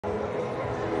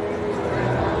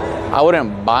I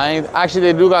wouldn't buy. Actually,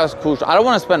 they do got cool. I don't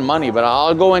want to spend money, but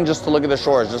I'll go in just to look at the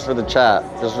shorts, just for the chat,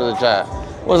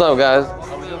 What's up, guys?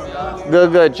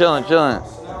 Good, chilling.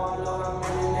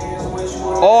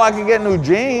 Oh, I can get new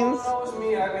jeans.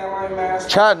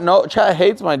 Chat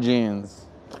hates my jeans.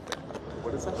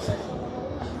 What is that?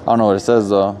 I don't know what it says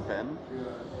though.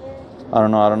 I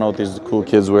don't know what these cool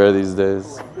kids wear these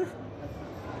days.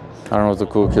 I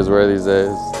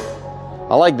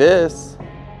like this.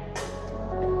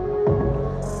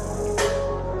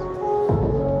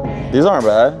 These aren't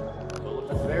bad.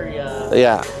 Very,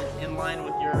 yeah. in line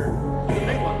with your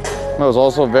big ones. It was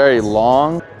also very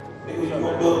long.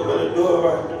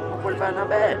 145, not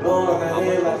bad.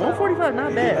 145,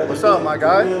 not bad. What's up, my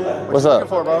guy? What's up?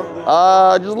 For,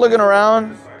 bro? Just looking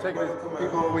around. Taking the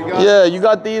people we got. Yeah, you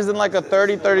got these in like a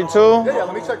 30, 32? Yeah,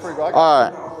 let me check for you, bro. All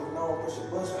right.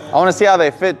 I want to see how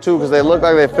they fit too, because they look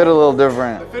like they fit a little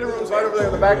different. The fitting room's right over there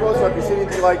in the back row, so if you see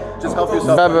anything, like, just help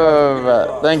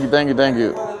yourself. Thank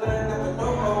you.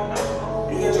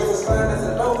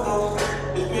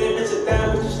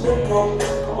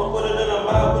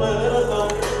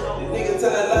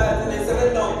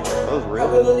 Those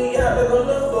really? I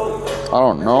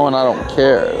don't know and I don't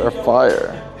care. They're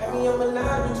fire. Yeah, they do look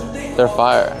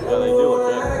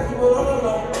good.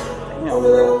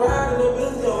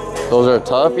 Those are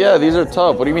tough? Yeah, these are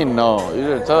tough. What do you mean no? These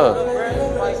are tough.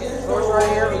 Shorts right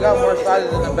here, we got more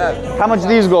sizes in the back. How much do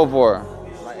these go for?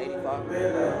 Like 85.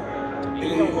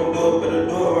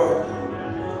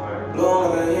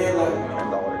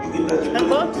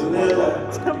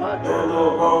 $10?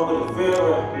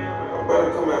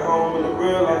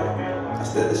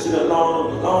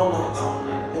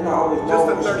 $10. Just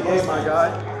a 38, my guy.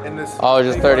 In this. Oh,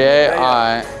 just 38?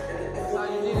 Alright.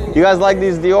 You guys like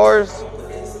these Dior's?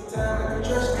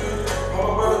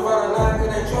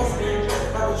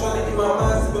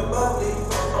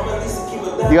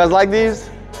 You guys like these?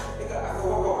 I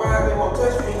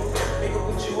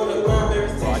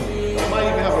might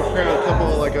even have a pair, a couple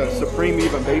of like a Supreme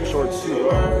even babe shorts too,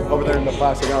 over there in the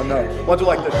plastic. I don't know. Ones with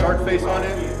like the shark face on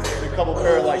it. A couple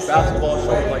pair of like basketball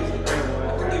shorts, like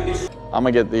Supreme. I'm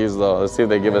gonna get these though. Let's see if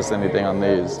they give us anything on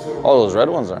these. Oh, those red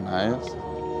ones are nice.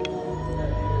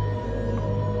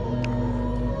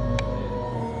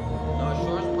 No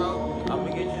shorts, bro. I'm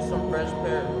gonna get you some fresh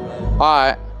pair.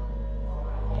 Alright.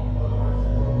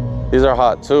 These are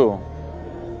hot too.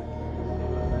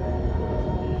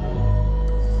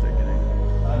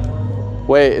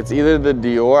 Wait, it's either the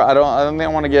Dior. I don't think I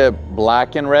want to get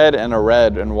black and red and a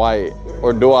red and white.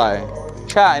 Or do I?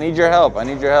 Chat, I need your help. By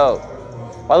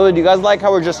the way, do you guys like how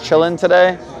we're just chilling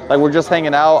today? Like we're just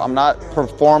hanging out. I'm not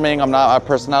performing. My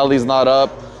personality's not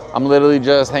up. I'm literally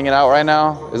just hanging out right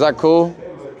now. Is that cool?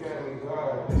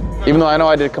 Even though I know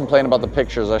I did complain about the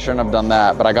pictures. I shouldn't have done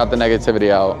that, but I got the negativity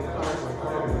out.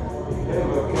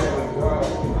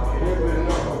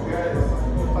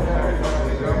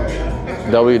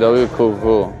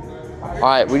 Cool. All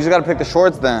right, we just gotta pick the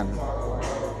shorts then.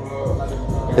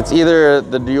 It's either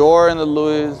the Dior and the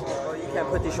Louis. Bro, you can't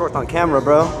put these shorts on camera,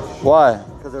 bro. Why?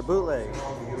 Because they're bootleg.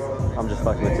 I'm just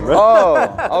fucking with you, bro. Oh,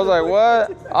 I was like,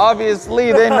 what?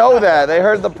 Obviously, they know that. They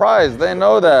heard the price. They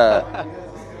know that.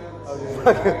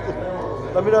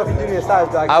 Let me know if you do me a size,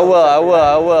 dog. I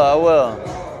will.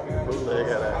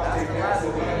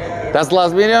 That's the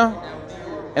last video?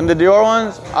 And the Dior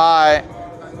ones? Alright.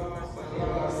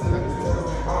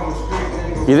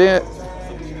 You think?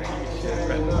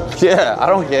 Yeah, I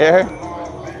don't care.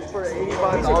 For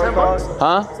 $85,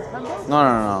 Huh?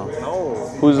 No.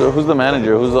 Who's the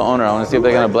manager? Who's the owner? I want to see if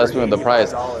they're gonna bless me with the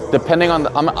price. Depending on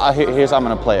the, here's how I'm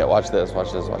gonna play it. Watch this.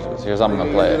 Here's how I'm gonna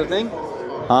play do the it. thing?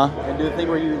 Huh? And do the thing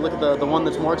where you look at the one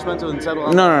that's more expensive and settle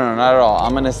on? No, not at all.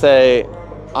 I'm gonna say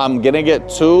I'm gonna get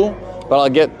 2, but I'll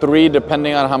get 3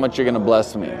 depending on how much you're gonna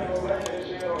bless me.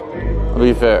 I'll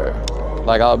be fair.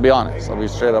 Like I'll be honest. I'll be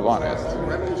straight up honest.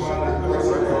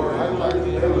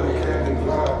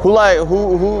 Who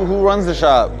runs the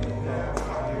shop?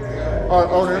 Our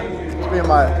owner. It's me and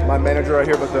my manager right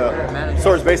here, but the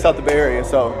store's based out the Bay Area,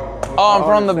 so. Oh, I'm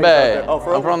from the Bay. Oh, for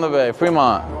real? I'm from the Bay,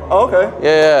 Fremont. Oh, okay.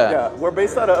 Yeah. We're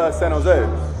based out of San Jose.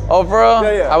 Oh, for real?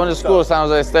 Yeah. I went to school at San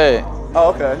Jose State.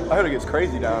 Oh, okay. I heard it gets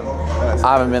crazy down.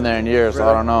 I haven't been there in years, so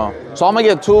I don't know. So I'm gonna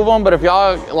get 2 of them, but if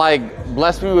y'all like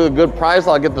bless me with a good price,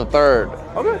 I'll get the 3rd.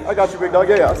 Okay, I got you, big dog.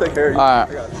 Yeah, I'll take care of you. All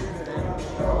right.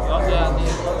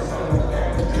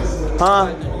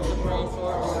 Huh?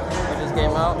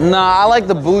 Came out. Nah, I like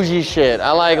the bougie shit.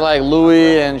 I like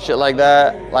Louis and shit like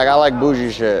that. Like I like bougie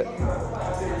shit.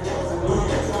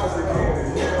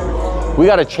 We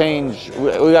gotta change.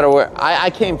 We gotta wear. I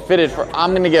came fitted for.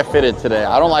 I'm gonna get fitted today.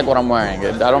 I don't like what I'm wearing.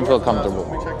 I don't feel comfortable.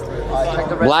 Check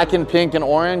the rest. Black and pink and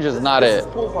orange is not it.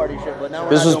 Pool party shit, but now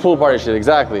This was pool party shit,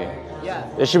 exactly. Yeah.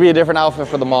 It should be a different outfit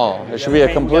for the mall. It should be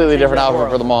a completely different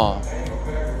outfit for the mall.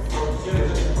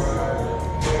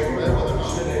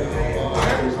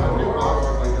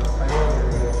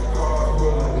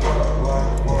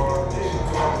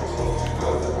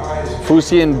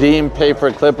 Fousey and Deem pay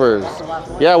for clippers.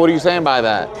 Yeah, what are you saying by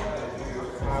that?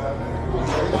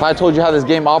 If I told you how this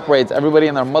game operates, everybody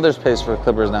and their mothers pays for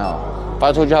clippers now. If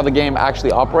I told you how the game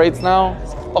actually operates now,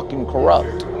 it's fucking corrupt.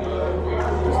 Just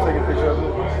take a picture of it.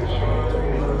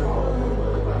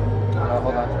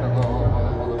 Hold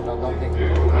on. No, don't take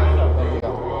it.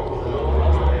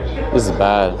 This is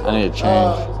bad. I need to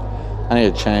change. I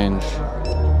need to change.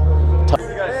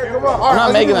 Come on. I'm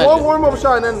not making that One shit. warm-up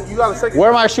shot, and then you got a second. Where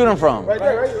am I shooting from? Right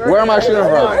there, right Where am I shooting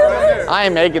from? Right there. I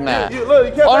ain't making that. You, look,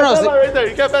 you can't Oh, no, back that see- line right there.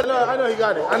 You can't back that line. I know you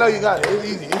got it. I know you got it. It's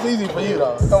easy. It's easy for you,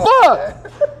 though. Come on. Fuck!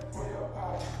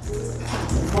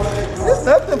 It's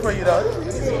nothing for you, though.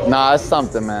 It's easy. Nah, it's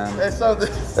something, man. It's something.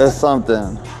 It's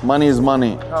something. Money is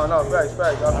money. No, facts.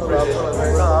 I feel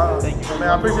it. Thank you. Man,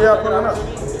 I appreciate y'all pulling up.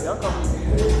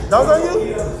 Dunk on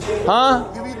you? Huh?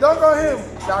 If you dunk on him,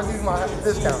 I'll give you my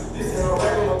discount. Hey,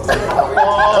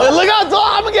 look how tall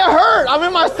I'm gonna get hurt. I'm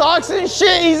in my socks and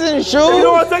shit. He's in shoes. You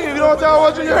don't want to take it. You don't want to tell him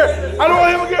what you get hurt. I don't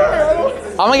want him to get hurt.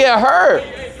 I'm gonna get hurt.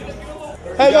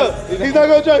 Heads up. He's not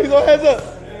going to jump. He's going to heads up.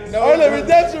 No, all right,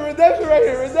 redemption right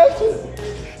here. Redemption.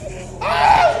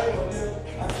 Ah!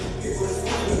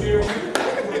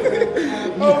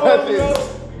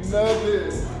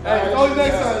 Nothing. Hey, go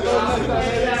next time.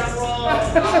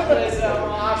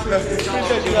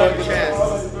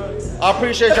 I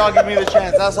appreciate y'all giving me the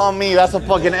chance. That's on me. That's a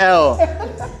fucking L.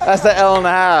 That's an L and a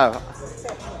half.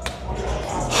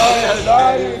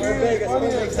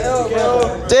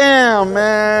 Damn,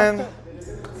 man.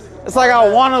 It's like I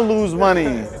want to lose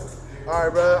money. All right,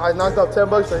 bro. I knocked off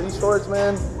 $10 on each shorts,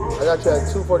 man. I got you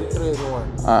at 243 as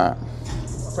one. All right.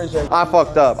 Appreciate it. I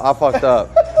fucked up. I thought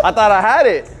I had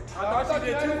it. I thought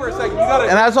you did too for a second. You got it.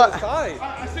 And that's what.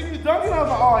 I seen you dunking. I was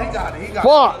like, oh, he got it.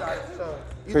 Fuck. So,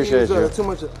 Appreciate think you. it's, Too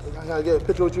much. I gotta get a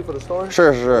picture with you for the story.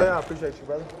 Sure. Yeah, I appreciate you,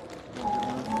 brother.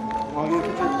 Want to get a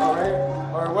picture? All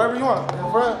right. Or wherever you want. In the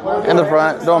front. Wherever In you the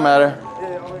front. Don't matter.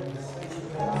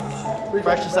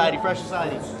 Fresh society.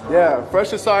 Yeah, Fresh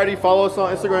Society. Follow us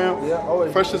on Instagram. Yeah,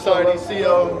 always. Fresh Society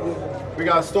CO. We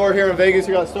got a store here in Vegas.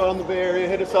 We got a store on the Bay Area.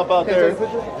 Hit us up out there.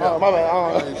 Oh, my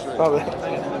bad. My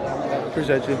bad.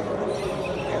 Appreciate you.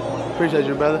 Appreciate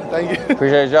you, brother. Thank you.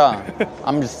 Appreciate y'all.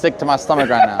 I'm just sick to my stomach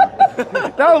right now.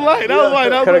 That was light.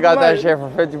 Could have got that shit for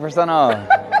 50% off.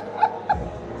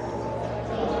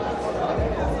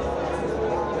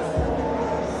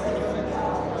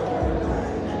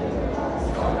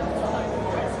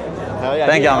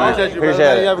 Thank y'all, man.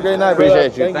 Appreciate it. You have a great night,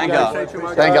 Appreciate brother. you. Thank y'all.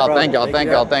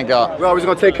 Thank y'all. We're always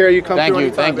gonna take care of you. Come Thank through you.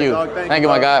 anytime, Thank big you. dog. Thank you,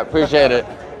 my guy. Appreciate it.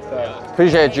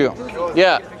 Appreciate you.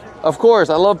 Yeah, of course.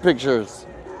 I love pictures.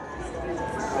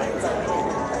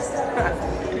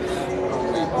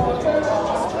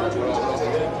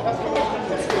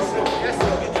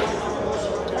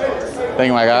 Thank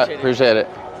you, my guy. Appreciate it.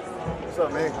 What's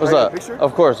up, man? What's Can I get a up? picture?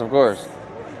 Of course.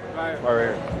 Right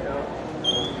here.